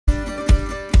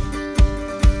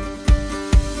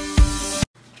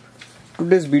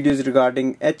Today's video is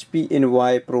regarding HP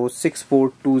Envoy Pro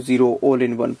 6420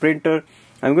 all-in-one printer.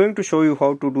 I'm going to show you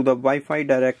how to do the Wi-Fi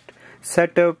Direct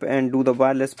setup and do the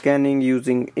wireless scanning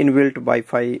using inbuilt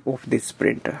Wi-Fi of this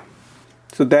printer.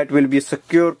 So that will be a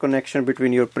secure connection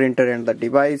between your printer and the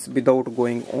device without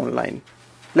going online.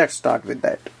 Let's start with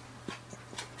that.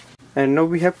 And now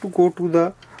we have to go to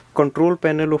the control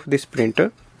panel of this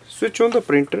printer. Switch on the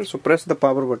printer, so press the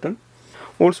power button.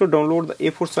 Also download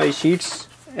the A4 size sheets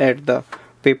at the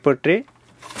paper tray.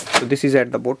 So this is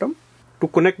at the bottom. To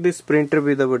connect this printer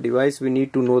with our device, we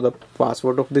need to know the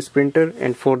password of this printer,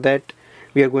 and for that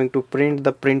we are going to print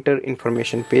the printer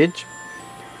information page.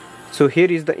 So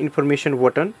here is the information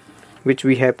button which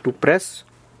we have to press.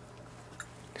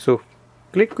 So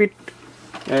click it,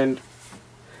 and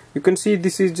you can see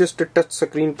this is just a touch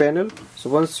screen panel. So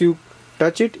once you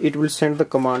touch it, it will send the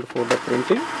command for the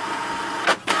printing.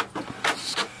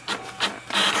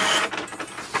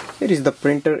 Here is the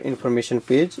printer information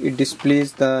page. It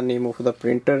displays the name of the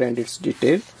printer and its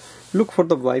detail. Look for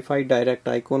the Wi-Fi Direct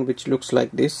icon which looks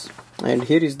like this, and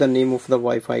here is the name of the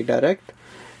Wi-Fi Direct,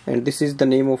 and this is the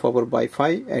name of our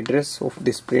Wi-Fi address of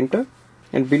this printer,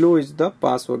 and below is the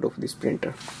password of this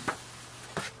printer.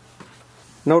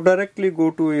 Now directly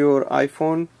go to your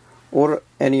iPhone or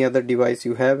any other device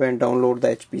you have and download the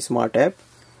HP Smart app.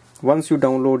 Once you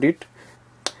download it,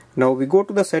 now we go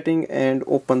to the setting and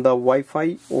open the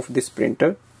Wi-Fi of this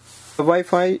printer. The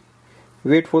Wi-Fi,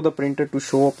 wait for the printer to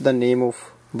show up the name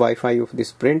of Wi-Fi of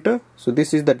this printer. So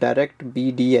this is the Direct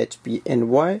BD-HP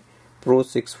Envoy Pro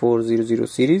 6400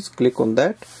 series. Click on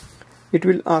that. It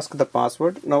will ask the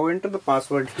password. Now enter the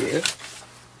password here.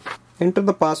 Enter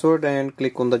the password and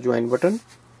click on the join button.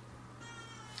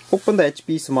 Open the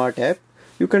HP Smart app.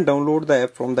 You can download the app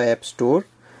from the App Store.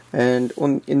 And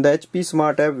in the HP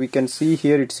Smart app, we can see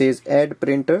here it says add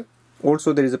printer.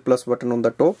 Also there is a plus button on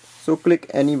the top, so click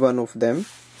any one of them,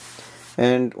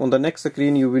 and on the next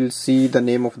screen you will see the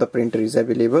name of the printer is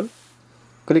available.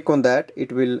 Click on that.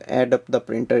 It will add up the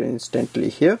printer instantly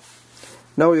here.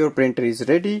 Now your printer is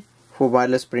ready for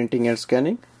wireless printing and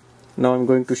scanning. Now I'm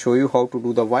going to show you how to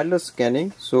do the wireless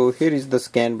scanning. So here is the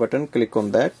scan button. Click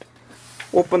on that.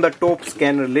 Open the top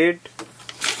scanner lid.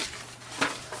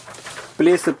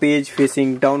 Place the page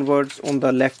facing downwards on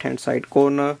the left hand side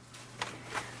corner.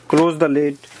 Close the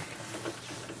lid.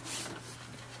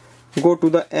 Go to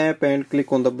the app and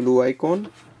click on the blue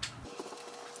icon.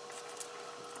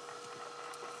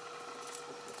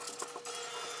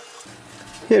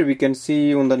 Here we can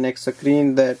see on the next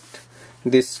screen that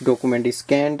this document is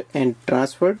scanned and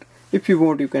transferred. If you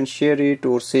want, you can share it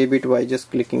or save it by just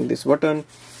clicking this button.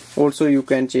 Also you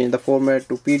can change the format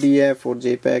to PDF or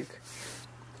JPEG.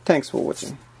 Thanks for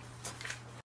watching.